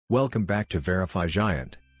Welcome back to Verify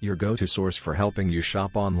Giant, your go-to source for helping you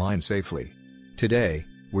shop online safely. Today,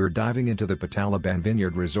 we're diving into the Pataleban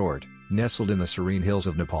Vineyard Resort, nestled in the serene hills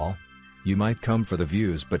of Nepal. You might come for the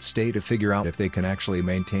views but stay to figure out if they can actually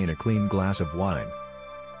maintain a clean glass of wine.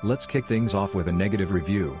 Let's kick things off with a negative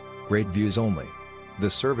review: great views only. The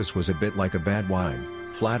service was a bit like a bad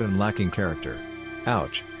wine, flat and lacking character.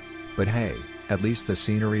 Ouch. But hey, at least the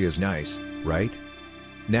scenery is nice, right?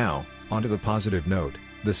 Now, onto the positive note.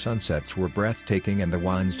 The sunsets were breathtaking and the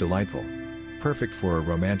wines delightful. Perfect for a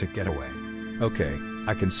romantic getaway. Okay,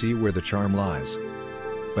 I can see where the charm lies.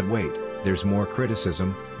 But wait, there's more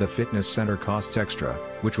criticism. The fitness center costs extra,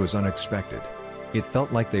 which was unexpected. It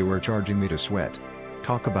felt like they were charging me to sweat.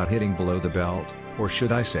 Talk about hitting below the belt, or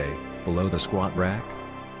should I say, below the squat rack?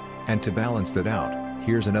 And to balance that out,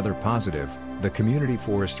 here's another positive: the community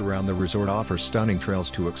forest around the resort offers stunning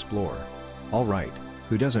trails to explore. Alright,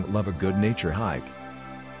 who doesn't love a good nature hike?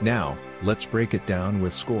 Now, let's break it down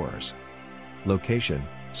with scores. Location: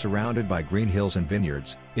 surrounded by green hills and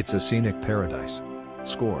vineyards, it's a scenic paradise.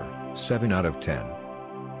 Score: 7 out of 10.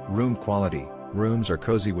 Room quality: rooms are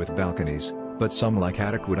cozy with balconies, but some lack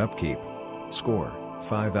adequate upkeep. Score: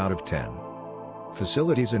 5 out of 10.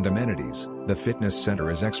 Facilities and amenities: the fitness center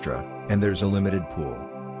is extra, and there's a limited pool.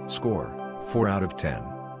 Score: 4 out of 10.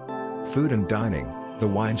 Food and dining: the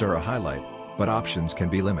wines are a highlight, but options can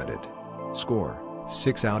be limited. Score: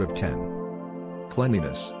 6 out of 10.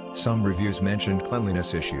 Cleanliness: some reviews mentioned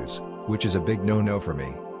cleanliness issues, which is a big no-no for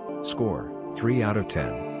me. Score: 3 out of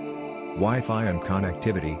 10. Wi-Fi and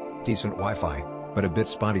connectivity: decent Wi-Fi, but a bit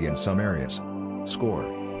spotty in some areas. Score: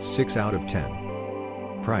 6 out of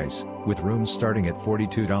 10. Price: with rooms starting at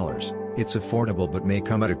 $42, it's affordable but may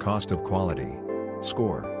come at a cost of quality.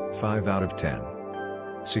 Score: 5 out of 10.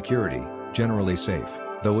 Security: generally safe,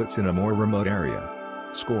 though it's in a more remote area.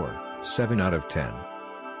 Score: 7 out of 10.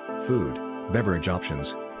 Food, beverage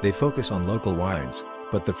options: they focus on local wines,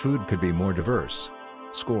 but the food could be more diverse.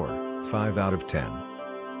 Score: 5 out of 10.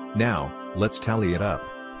 Now, let's tally it up.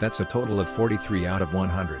 That's a total of 43 out of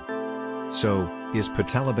 100. So, is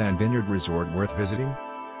Pataleban Vineyard Resort worth visiting?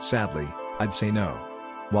 Sadly, I'd say no.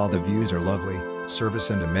 While the views are lovely, service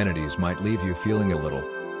and amenities might leave you feeling a little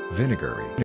vinegary.